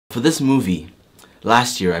For this movie,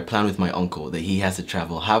 last year I planned with my uncle that he has to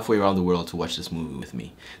travel halfway around the world to watch this movie with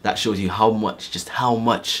me. That shows you how much, just how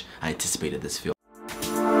much I anticipated this film.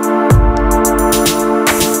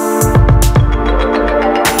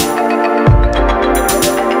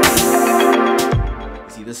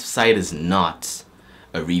 See, this site is not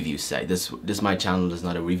a review site. This my channel is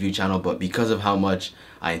not a review channel, but because of how much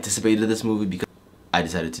I anticipated this movie, because I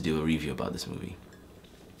decided to do a review about this movie.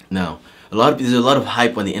 Now, there's a lot of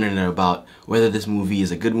hype on the internet about whether this movie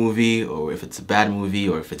is a good movie, or if it's a bad movie,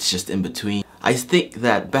 or if it's just in between. I think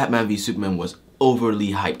that Batman v Superman was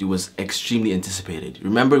overly hyped. It was extremely anticipated.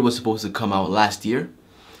 Remember, it was supposed to come out last year,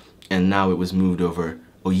 and now it was moved over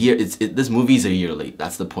a year. This movie is a year late.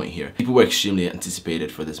 That's the point here. People were extremely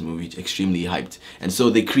anticipated for this movie, extremely hyped, and so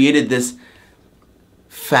they created this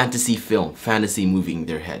fantasy movie in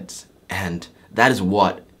their heads, and that is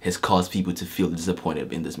what has caused people to feel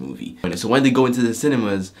disappointed in this movie. So when they go into the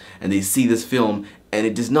cinemas and they see this film and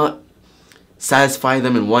it does not satisfy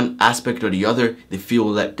them in one aspect or the other, they feel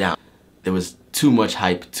let down. There was too much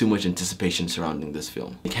hype, too much anticipation surrounding this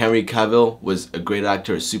film. Henry Cavill was a great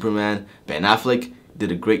actor as Superman. Ben Affleck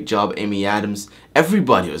did a great job. Amy Adams.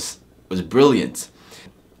 Everybody was brilliant.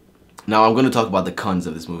 Now I'm going to talk about the cons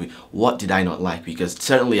of this movie. What did I not like? Because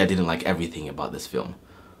certainly I didn't like everything about this film.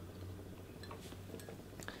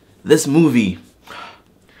 This movie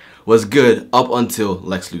was good up until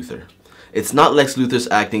Lex Luthor. It's not Lex Luthor's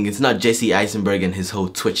acting, it's not Jesse Eisenberg and his whole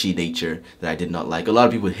twitchy nature that I did not like. A lot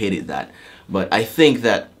of people hated that. But I think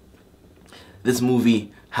that this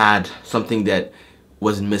movie had something that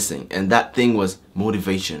was missing, and that thing was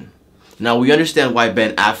motivation. Now we understand why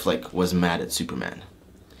Ben Affleck was mad at Superman.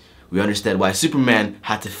 We understand why Superman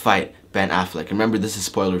had to fight Ben Affleck. Remember, this is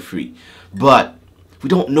spoiler free. But we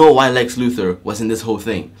don't know why Lex Luthor was in this whole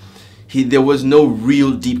thing. There was no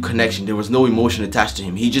real deep connection. There was no emotion attached to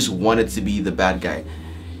him. He just wanted to be the bad guy.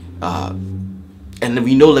 And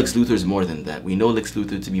we know Lex Luthor is more than that. We know Lex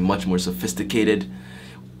Luthor to be much more sophisticated.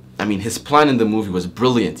 I mean, his plan in the movie was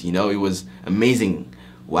brilliant, you know? It was amazing.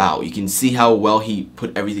 Wow, you can see how well he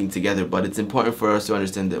put everything together. But it's important for us to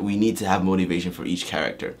understand that we need to have motivation for each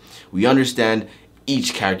character. We understand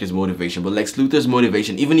each character's motivation, but Lex Luthor's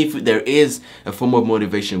motivation, even if there is a form of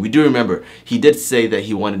motivation, we do remember he did say that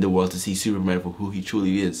he wanted the world to see Superman for who he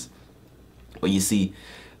truly is. But you see,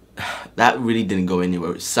 that really didn't go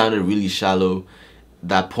anywhere. It sounded really shallow.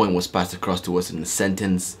 That point was passed across to us in a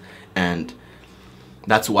sentence, and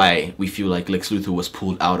that's why we feel like Lex Luthor was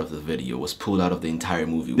pulled out of the video, was pulled out of the entire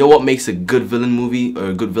movie. You know what makes a good villain movie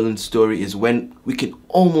or a good villain story is when we can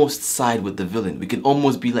almost side with the villain. We can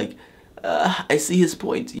almost be like, I see his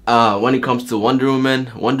point. When it comes to Wonder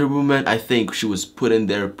Woman, I think she was put in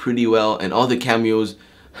there pretty well, and all the cameos,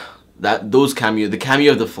 the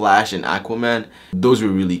cameo of the Flash and Aquaman, those were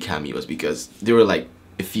really cameos because they were like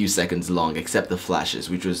a few seconds long, except the Flashes,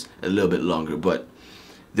 which was a little bit longer, but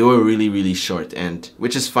they were really short, and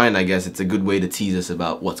which is fine, I guess. It's a good way to tease us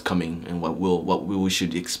about what's coming and what we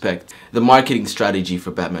should expect. The marketing strategy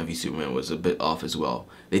for Batman v Superman was a bit off as well.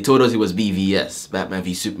 They told us it was BVS, Batman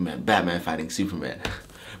v Superman, Batman fighting Superman.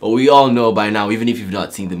 But we all know by now, even if you've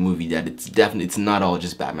not seen the movie, that it's not all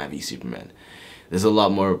just Batman v Superman. There's a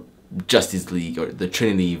lot more Justice League or the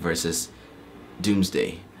Trinity versus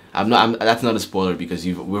Doomsday. That's not a spoiler because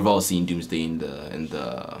we've all seen Doomsday in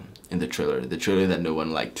the trailer that no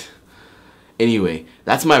one liked. Anyway,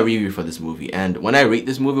 that's my review for this movie, and when I rate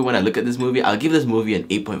this movie, when I look at this movie, I'll give this movie an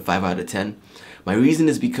 8.5 out of 10. My reason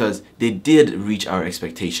is because they did reach our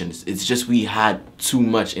expectations. It's just we had too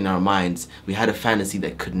much in our minds. We had a fantasy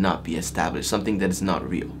that could not be established, something that is not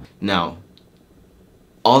real. Now,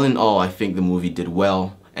 all in all, I think the movie did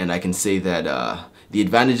well, and I can say that the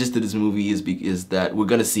advantages to this movie is that we're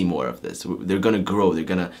gonna see more of this. They're gonna grow. There's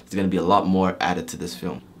gonna be a lot more added to this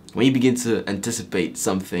film. When you begin to anticipate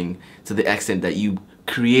something to the extent that you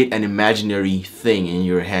create an imaginary thing in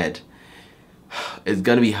your head, it's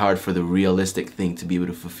gonna be hard for the realistic thing to be able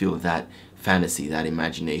to fulfill that fantasy, that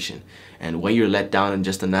imagination. And when you're let down in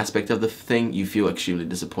just an aspect of the thing, you feel extremely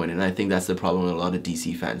disappointed. And I think that's the problem with a lot of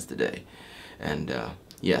DC fans today. And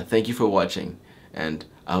yeah, thank you for watching, and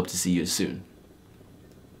I hope to see you soon.